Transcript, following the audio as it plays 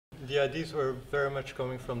the ideas were very much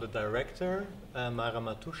coming from the director,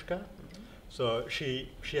 Mattuschka. So she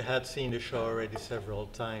had seen the show already several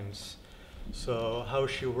times. So how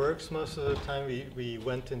she works most of the time, we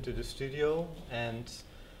went into the studio and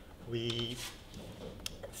we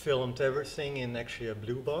filmed everything in actually a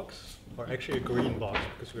blue box, or actually a green box,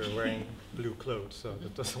 because we were wearing blue clothes, so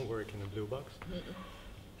that doesn't work in a blue box.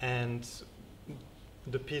 And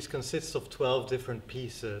the piece consists of 12 different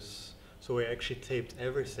pieces, so we actually taped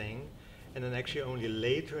everything, and then actually only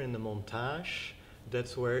later in the montage,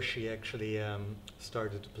 that's where she actually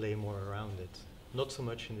started to play more around it. Not so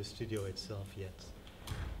much in the studio itself yet.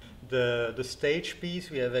 The stage piece,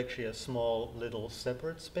 we have actually a small little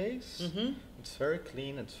separate space. It's very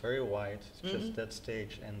clean, it's very white, it's just that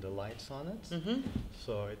stage and the lights on it.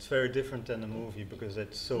 So it's very different than the movie because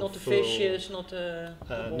it's so not full. Not the fishes, not the...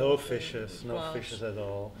 no fishes, no fishes at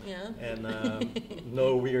all. Yeah. And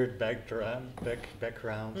no weird background.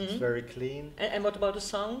 It's very clean. And what about the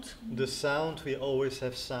sound? The sound, we always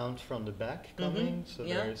have sound from the back coming, so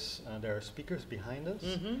there are speakers behind us.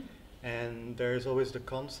 And there is always the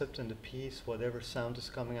concept in the piece, whatever sound is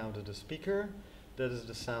coming out of the speaker, that is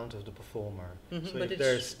the sound of the performer. So if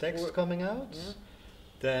there's text coming out,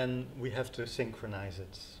 then we have to synchronize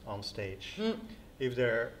it on stage. If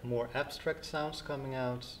there are more abstract sounds coming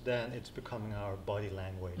out, then it's becoming our body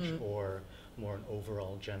language or more an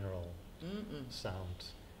overall general sound.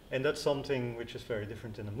 And that's something which is very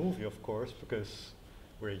different in a movie, of course, because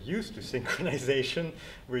we're used to synchronization,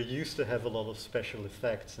 we're used to have a lot of special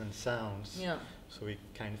effects and sounds, so we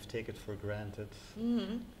kind of take it for granted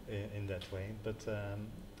in that way. But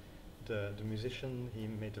the musician, he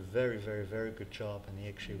made a very, very, very good job, and he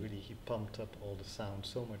actually he pumped up all the sound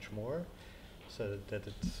so much more, so that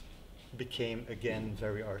it became again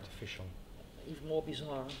very artificial. Even more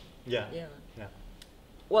bizarre. Yeah.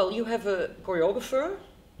 Well, you have a choreographer.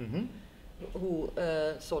 Who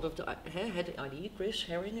sort of had the idea, Chris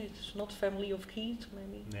Herring. It's not family of Keith,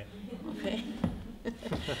 maybe? No. Okay.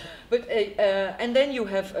 But, and then you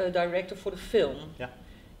have a director for the film. Yeah.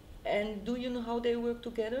 And do you know how they work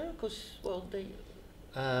together? Because, well, they...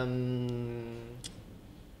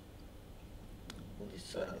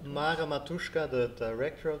 Mara Mattuschka, the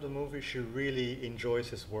director of the movie, she really enjoys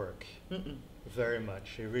his work very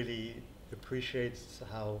much. She really appreciates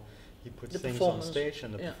how he puts things on stage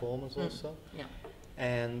and the performance also.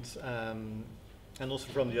 And also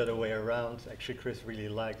from the other way around, actually Chris really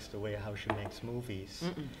likes the way how she makes movies.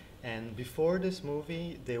 And before this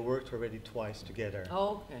movie, they worked already twice together.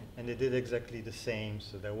 Oh, okay. And they did exactly the same.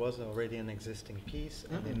 So there was already an existing piece,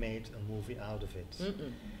 and they made a movie out of it.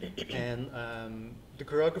 And the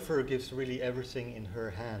choreographer gives really everything in her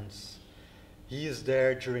hands. He is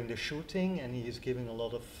there during the shooting, and he is giving a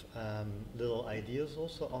lot of little ideas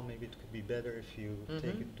also. Oh, maybe it could be better if you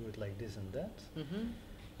do it like this and that.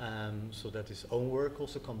 So that his own work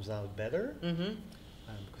also comes out better,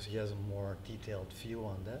 because he has a more detailed view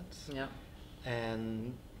on that. Yeah.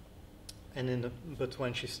 And but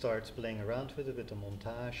when she starts playing around with it, with the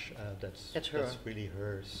montage, that's really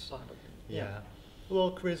hers. Part of it. Yeah.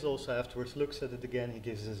 Well, Chris also afterwards looks at it again, he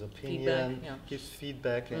gives his opinion, gives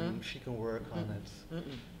feedback, and she can work on it.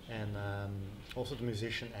 And also the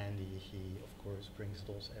musician Andy, he of course brings it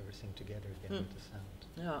also everything together again with the sound.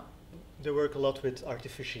 Yeah. They work a lot with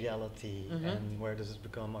artificiality, and where does it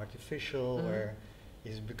become artificial, where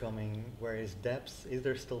is depth, is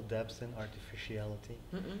there still depth in artificiality?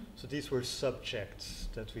 So these were subjects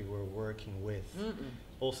that we were working with.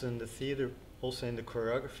 Also in the theater, also in the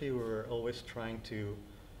choreography, we were always trying to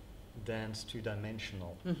dance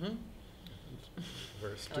two-dimensional.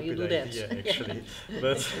 Very stupid idea, actually.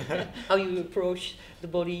 But how you approach the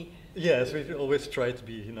body. Yes, we always try to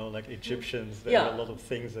be, you know, like Egyptians. There are a lot of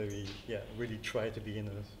things that we really try to be in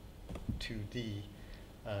a 2D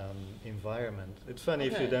environment. It's funny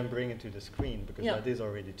if you then bring it to the screen, because that is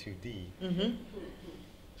already 2D.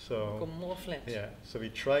 So become more flat. Yeah, so we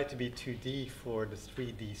try to be 2D for the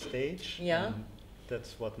 3D stage. And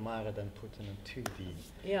that's what Mara then put in a 2D.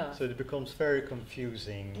 Yeah. So it becomes very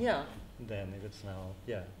confusing. Yeah. Then if it's now,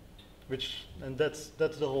 and that's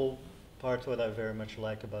the whole part what I very much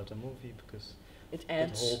like about the movie, because it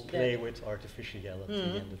adds the whole play with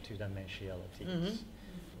artificiality and the two-dimensionality.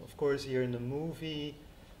 Of course, here in the movie,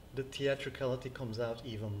 the theatricality comes out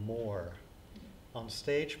even more on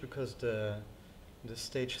stage, because the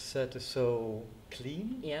stage set is so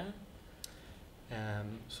clean. Yeah.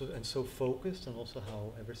 So focused, and also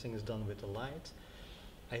how everything is done with the light.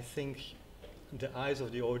 I think the eyes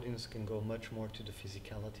of the audience can go much more to the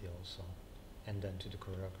physicality also, and then to the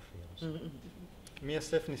choreography also. Me and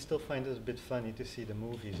Stephanie still find it a bit funny to see the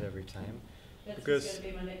movies every time, That's going to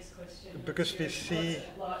be my next question. Because we see. What's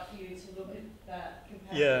it like for you to look at that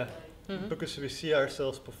comparatively? Yeah, because we see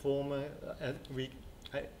ourselves performing, and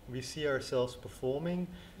we see ourselves performing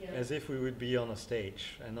as if we would be on a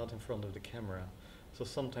stage and not in front of the camera. So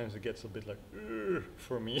sometimes it gets a bit like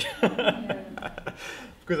for me,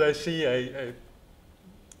 because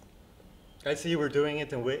I see we're doing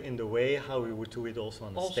it in the way how we would do it also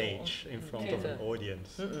on the stage in front of an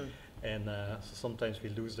audience. And so sometimes we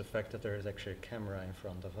lose the fact that there is actually a camera in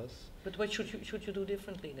front of us. But what should you do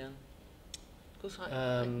differently then? Because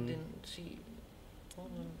I didn't see.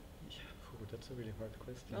 That's a really hard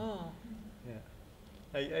question. Oh.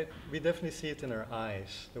 Yeah. We definitely see it in our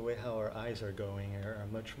eyes, the way how our eyes are going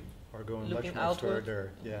are going Looking much more outward.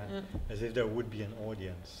 further, as if there would be an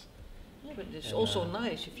audience. Yeah, but it's also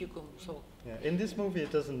nice if you come so. Yeah, in this movie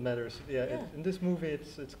it doesn't matter. In this movie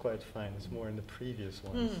it's quite fine. It's more in the previous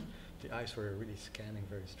ones. The eyes were really scanning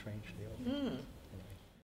very strangely.